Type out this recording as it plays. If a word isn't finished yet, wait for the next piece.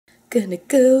Gonna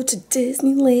go to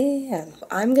Disneyland.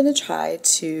 I'm gonna try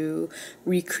to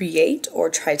recreate or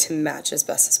try to match as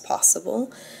best as possible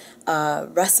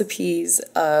recipes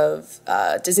of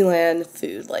Disneyland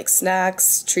food, like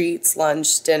snacks, treats,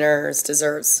 lunch, dinners,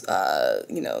 desserts,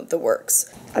 you know, the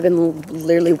works. I've been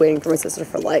literally waiting for my sister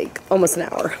for like almost an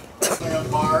hour.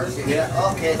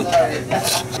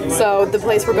 So the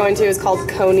place we're going to is called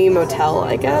Coney Motel,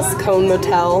 I guess. Cone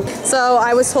Motel. So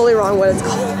I was totally wrong what it's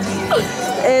called.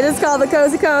 It is called the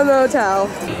Cozy Cone Motel.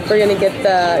 We're gonna get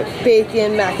the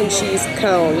bacon mac and cheese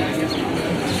cone.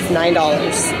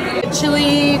 $9.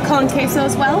 Chili con queso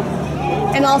as well.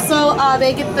 And also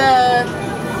they get the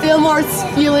Fillmore's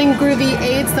Feeling Groovy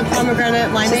AIDS, the pomegranate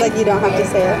limeade. She's like, you don't have to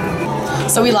say it.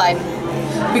 So we lied.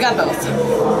 We got both.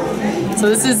 So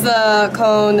this is the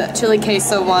cone chili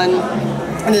queso one,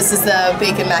 and this is the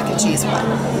bacon mac and cheese one.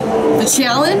 The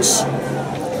challenge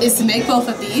is to make both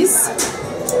of these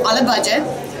on a budget,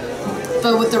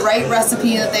 but with the right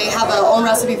recipe. That they have their own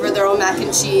recipe for their own mac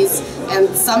and cheese, and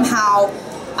somehow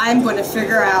I'm going to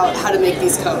figure out how to make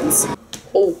these cones.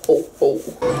 Oh, oh, oh.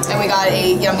 And we got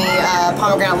a yummy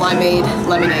pomegranate limeade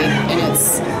lemonade, and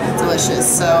it's delicious.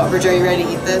 So, Bridget, are you ready to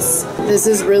eat this? This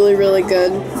is really, really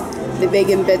good. The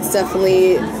bacon bits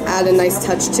definitely add a nice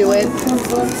touch to it.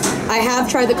 I have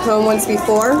tried the cone once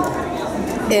before,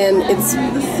 and it's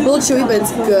a little chewy, but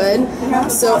it's good.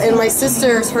 So, and my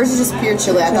sister's, hers is just pure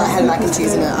chili. I thought it had mac and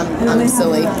cheese in it. I'm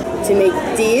silly. To make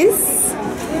this,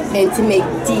 and to make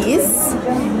this,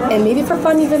 and maybe for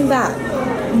fun even that.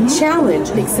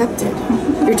 Challenge accepted.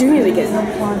 You're doing it again.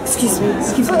 Excuse me.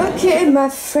 Excuse me. Okay, my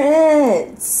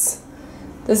friends.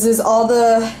 This is all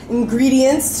the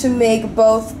ingredients to make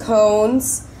both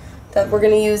cones. That we're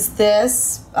gonna use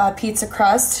this pizza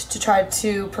crust to try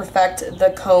to perfect the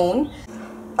cone.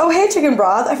 Oh, hey, chicken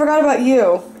broth. I forgot about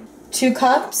you. 2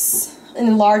 cups in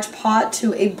a large pot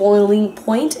to a boiling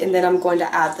point, and then I'm going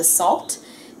to add the salt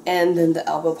and then the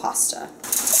elbow pasta.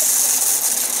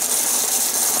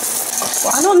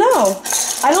 Well, I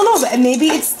don't know, but maybe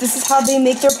this is how they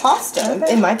make their pasta.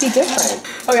 Okay. It might be different.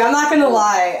 Okay, I'm not gonna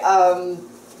lie.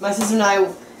 My sister and I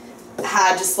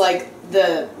had just like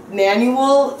the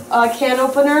manual can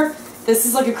opener. This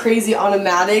is like a crazy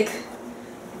automatic,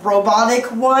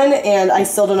 robotic one, and I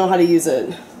still don't know how to use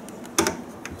it.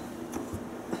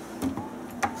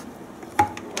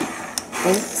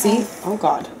 Oh, see? Oh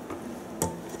God.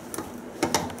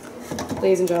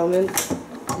 Ladies and gentlemen,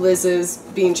 Liz is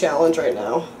being challenged right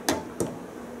now.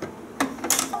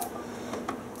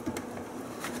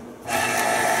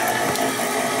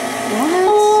 What?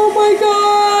 Oh my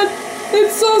God!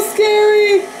 It's so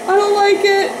scary! I don't like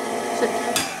it!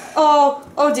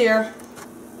 Oh dear.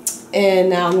 And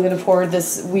now I'm gonna pour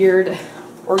this weird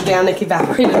organic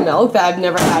evaporated milk that I've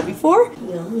never had before.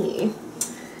 Yummy.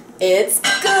 It's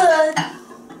good!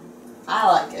 I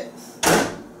like it.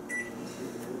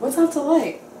 What's not to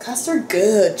like? Custard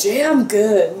good, jam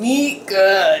good, meat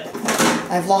good.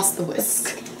 I've lost the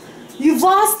whisk. You've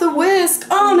lost the whisk!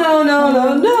 Oh no, no,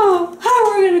 no, no!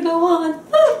 How are we gonna go on?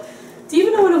 Do you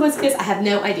even know what a whisk is? I have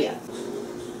no idea.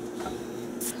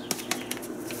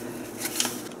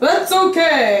 That's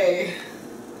okay!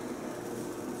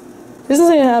 This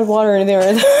doesn't even add water or anything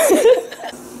right?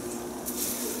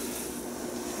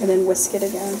 And then whisk it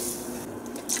again.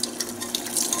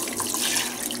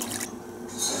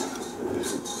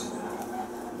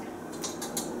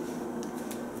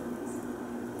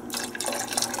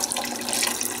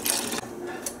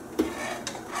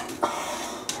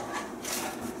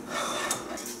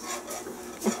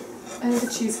 I have a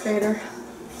cheese grater.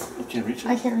 You can't reach it?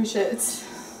 I can't reach it. It's...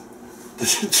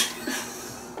 Is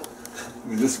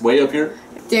this way up here?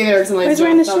 David Erickson likes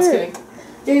wearing the shirt. I was kidding.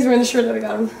 Yeah, he's wearing the shirt that we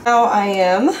got him. Now I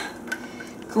am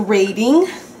grating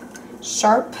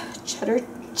sharp cheddar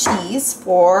cheese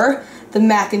for the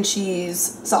mac and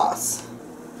cheese sauce.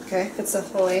 Okay, that's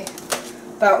definitely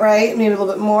about right. Maybe a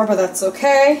little bit more, but that's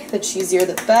okay. The cheesier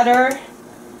the better.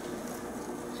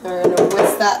 We're gonna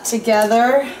whisk that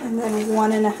together. And then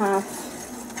 1.5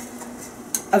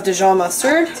 of Dijon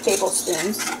mustard.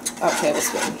 tablespoons. Oh,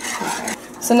 tablespoon. Okay.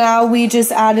 So now we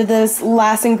just added this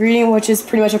last ingredient, which is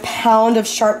pretty much a pound of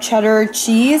sharp cheddar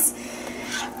cheese.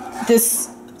 This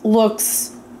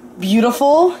looks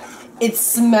beautiful. It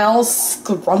smells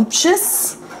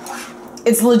scrumptious.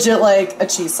 It's legit like a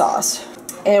cheese sauce.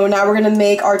 And now we're gonna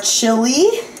make our chili.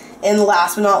 And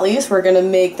last but not least, we're gonna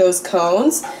make those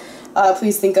cones.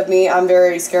 Please think of me. I'm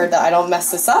very scared that I don't mess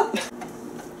this up.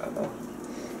 Uh-oh.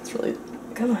 It's really...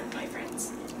 Come on, my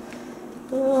friends.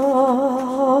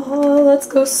 Oh, let's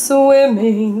go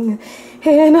swimming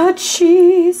in a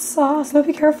cheese sauce. No,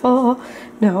 be careful.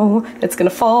 No, it's gonna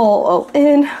fall all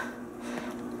in.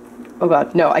 Oh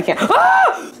god, no, I can't.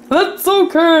 Ah! That's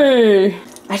okay.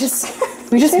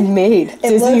 We just made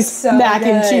Disney's so mac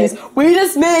and good. cheese. We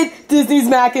just made Disney's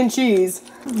mac and cheese.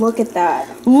 Look at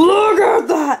that. Look at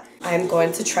that. I'm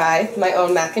going to try my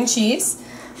own mac and cheese.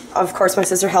 Of course, my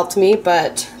sister helped me,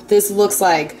 but this looks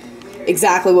like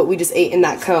exactly what we just ate in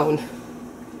that cone.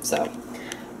 So.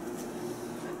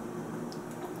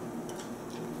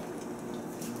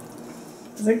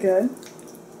 Is it good?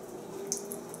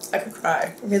 I could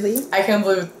cry. Really? I can't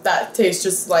believe that tastes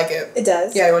just like it. It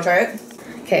does. Yeah, you want to try it?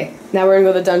 Okay, now we're gonna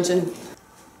go to the dungeon.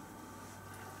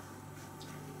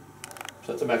 Is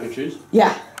that the mac and cheese?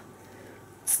 Yeah.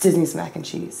 It's Disney's mac and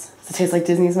cheese. Does it taste like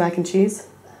Disney's mac and cheese?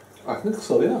 I think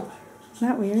so, yeah. Isn't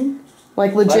that weird?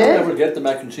 Like I legit? don't ever get the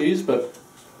mac and cheese, but...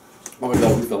 Oh my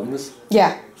god, are we filming this?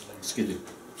 Yeah. Excuse me.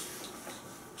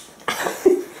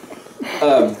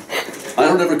 I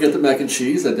don't ever get the mac and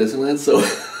cheese at Disneyland, so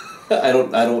I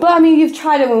don't. But I mean, you've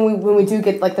tried it when we do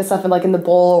get like the stuff in like in the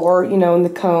bowl or you know in the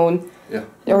cone. Yeah.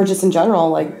 Or just in general,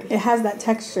 like It has that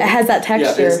texture. it has that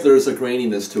texture. Yeah, there's a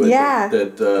graininess to it. Yeah.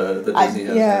 That Disney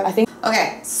has. yeah. I think.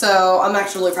 Okay, so I'm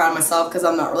actually really proud of myself because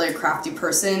I'm not really a crafty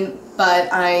person,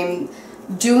 but I'm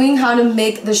doing how to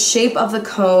make the shape of the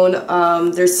cone.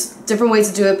 There's different ways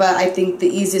to do it, but I think the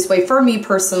easiest way for me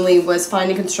personally was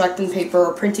finding construction paper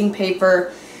or printing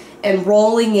paper and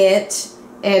rolling it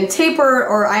and taper,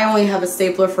 or I only have a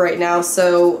stapler for right now,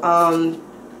 so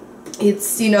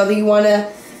it's, you know, that you want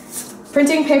to,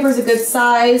 printing paper is a good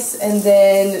size, and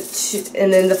then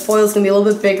the foil is going to be a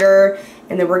little bit bigger,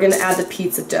 and then we're going to add the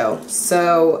pizza dough.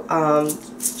 So,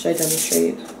 should I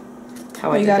demonstrate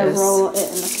how I do this? You gotta roll it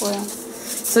in the foil.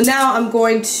 So now I'm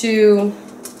going to,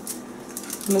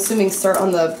 I'm assuming start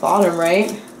on the bottom,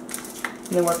 right? And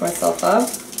then work myself up.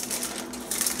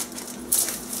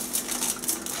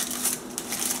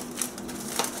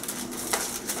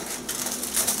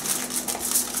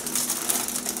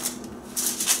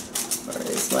 Where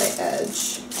is my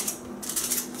edge?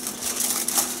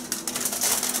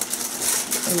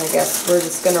 And I guess we're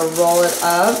just gonna roll it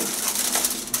up.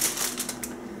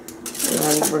 And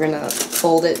then we're gonna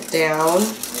fold it down.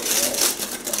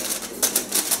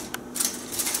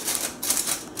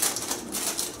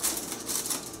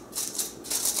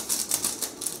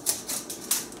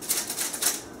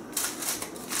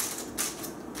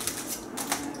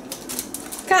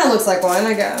 Kind of looks like one.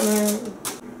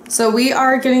 So we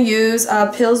are gonna use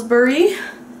Pillsbury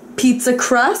pizza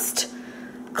crust,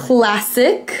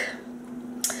 classic.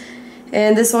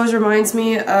 And this always reminds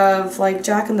me of like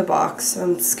Jack in the Box.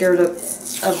 I'm scared of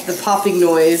the popping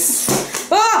noise.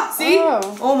 Ah! See?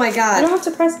 Oh my god. You don't have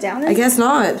to press down. I guess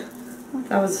not.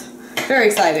 That was very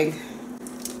exciting.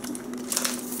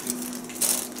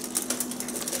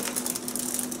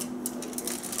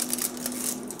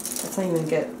 That's not even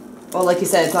get, well, like you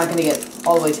said, it's not going to get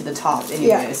all the way to the top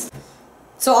anyways. Yeah.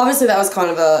 So obviously that was kind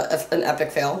of an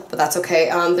epic fail, but that's okay.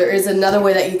 There is another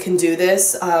way that you can do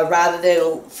this. Rather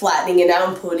than flattening it out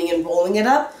and putting and rolling it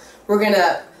up, we're going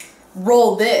to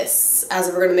roll this as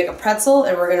if we're going to make a pretzel,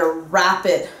 and we're going to wrap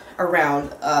it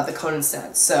around the cone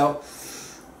instead. So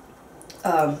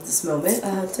this moment.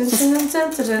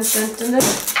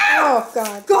 Oh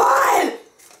god. God!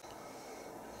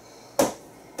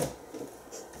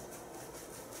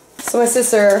 So my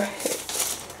sister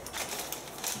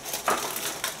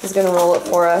is gonna roll it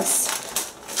for us.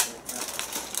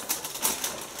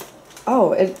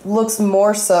 Oh, it looks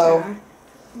more so. Yeah.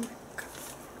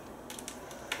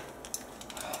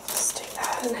 Let's do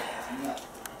that.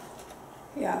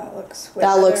 Yeah, it looks way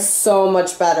That better. looks so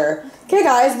much better. Okay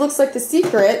guys, looks like the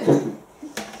secret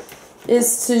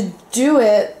is to do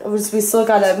it. We still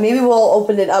gotta, maybe we'll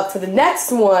open it up for the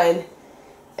next one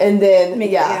and then,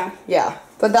 yeah.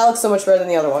 But that looks so much better than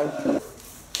the other one.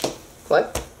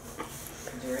 What?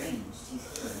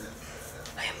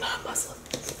 I am not Muslim.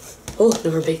 Oh,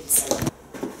 no more baits.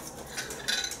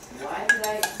 Why did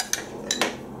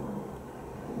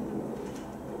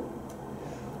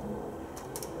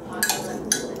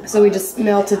I... So we just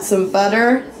melted some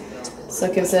butter, so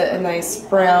it gives it a nice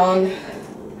brown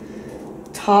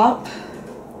top,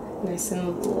 nice and a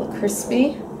little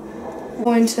crispy. I'm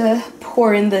going to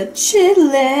pour in the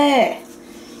chili.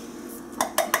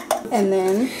 And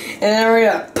then we're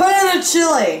gonna put in the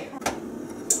chili.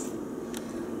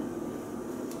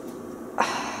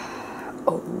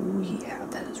 Oh yeah,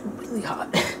 that is really hot.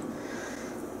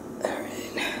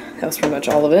 Alright, that was pretty much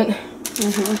all of it.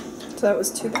 so that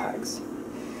was 2 bags.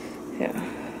 Yeah.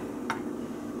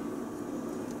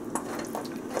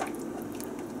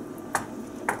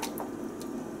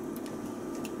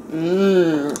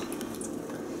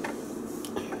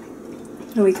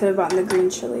 It And we could have gotten the green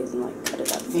chilies and like cut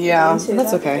it up. Yeah, too. that's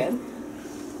That'd be okay.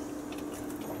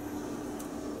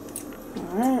 good.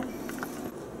 Alright.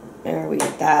 There we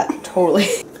get that. Totally.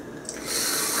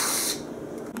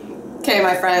 Okay,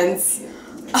 my friends.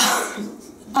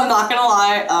 I'm not gonna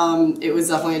lie, it was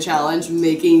definitely a challenge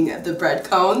making the bread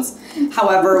cones.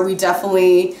 However, we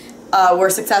definitely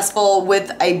were successful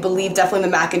with, I believe, definitely the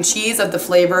mac and cheese of the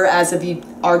flavor as if you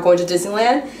are going to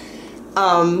Disneyland.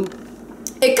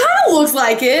 It kind of looks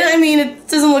like it. I mean, it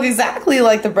doesn't look exactly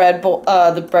like the bread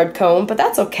cone, but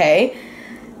that's okay.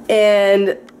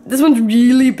 And this one's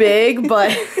really big,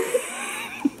 but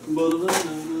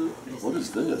What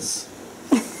is this?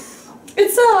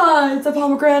 it's a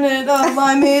pomegranate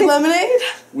limeade lemonade.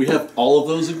 We have all of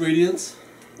those ingredients?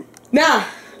 Nah,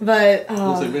 but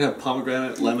Looks like we have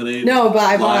pomegranate, lemonade, no, but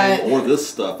I lime, bought or this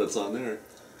stuff that's on there.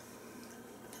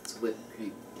 It's whipped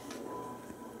cream.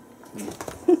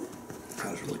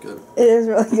 That was really good. It is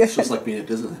really good. It's just like being at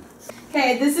Disneyland.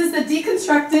 Okay, this is the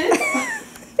deconstructed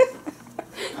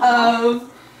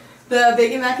of the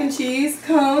bacon mac and cheese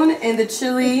cone and the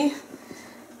chili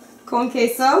con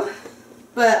queso.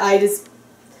 But I just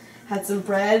had some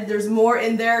bread. There's more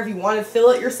in there. If you want to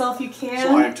fill it yourself, you can.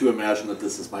 So I am to imagine that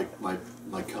this is my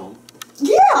cone.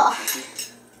 Yeah!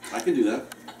 I can do that.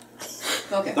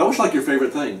 Okay. That was like your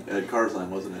favorite thing at Cars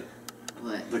Land, wasn't it?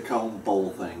 What? The cone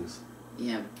bowl things.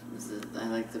 Yeah, I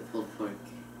like the pulled pork.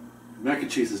 Mac and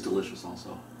cheese is delicious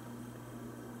also.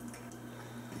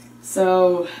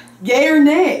 So, yay or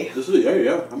nay? This is,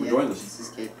 yeah, I'm enjoying this.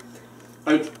 This is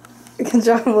good. Good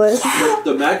job, Liz.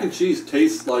 The mac and cheese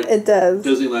tastes like It does.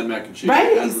 Disneyland mac and cheese.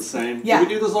 Right? It has the same. Yeah. Did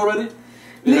we do this already?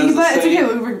 But it's okay,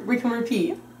 we can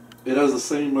repeat. It has the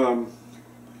same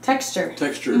Texture.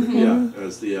 texture, Mm-hmm. yeah,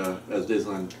 as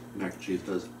Disneyland mac and cheese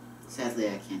does. Sadly,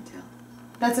 I can't tell.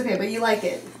 That's okay, but you like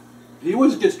it. He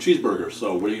always gets cheeseburgers,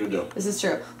 so what are you gonna do? This is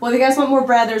true. Well, if you guys want more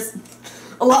bread, there's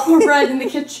a lot more bread in the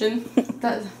kitchen.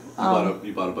 That,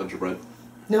 You bought a bunch of bread.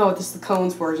 no, just the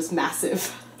cones were just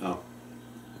massive. Oh.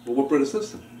 Well, what bread is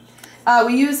this then?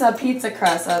 We use a pizza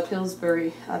crust,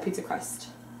 Pillsbury pizza crust.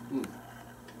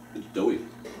 It's doughy.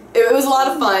 It was a lot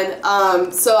of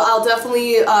fun. So I'll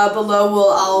definitely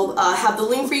below I'll have the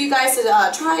link for you guys to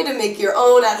try to make your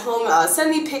own at home.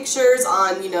 Send me pictures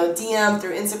on DM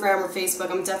through Instagram or Facebook.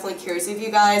 I'm definitely curious if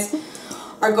you guys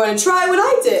are going to try what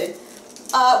I did.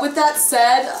 With that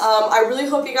said, I really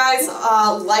hope you guys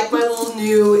like my little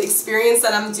new experience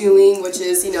that I'm doing, which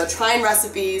is trying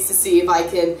recipes to see if I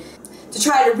can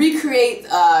try to recreate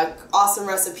awesome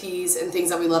recipes and things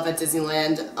that we love at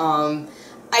Disneyland.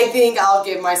 I think I'll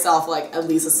give myself like at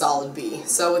least a solid B.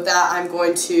 So with that, I'm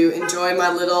going to enjoy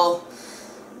my little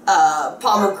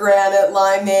pomegranate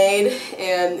limeade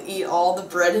and eat all the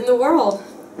bread in the world.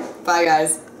 Bye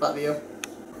guys. Love you.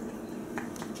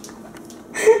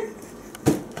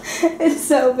 It's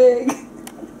so big. I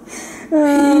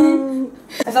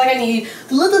feel like I need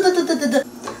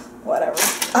Whatever.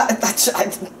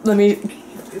 let me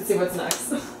see what's next.